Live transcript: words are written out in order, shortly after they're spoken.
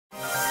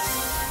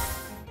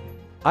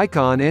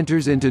Icon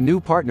enters into new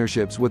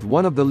partnerships with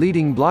one of the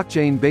leading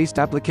blockchain-based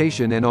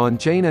application and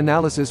on-chain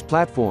analysis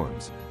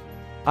platforms.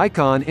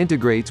 Icon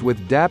integrates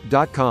with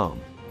dap.com.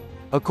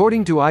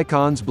 According to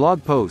Icon's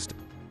blog post,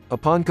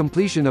 upon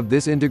completion of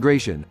this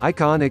integration,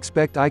 Icon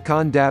expect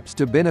Icon dApps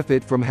to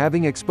benefit from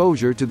having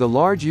exposure to the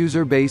large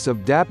user base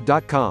of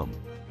dap.com,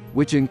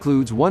 which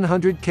includes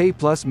 100K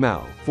plus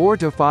MAU, 4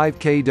 to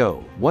 5K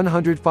DO,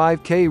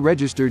 105K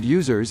registered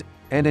users,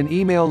 and an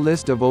email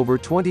list of over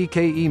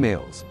 20K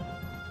emails.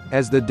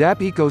 As the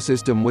dApp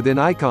ecosystem within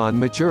Icon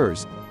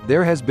matures,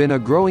 there has been a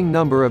growing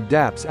number of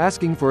dApps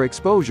asking for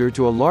exposure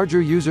to a larger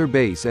user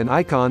base, and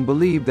Icon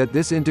believe that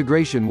this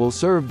integration will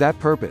serve that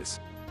purpose.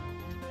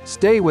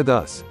 Stay with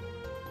us.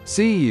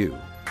 See you.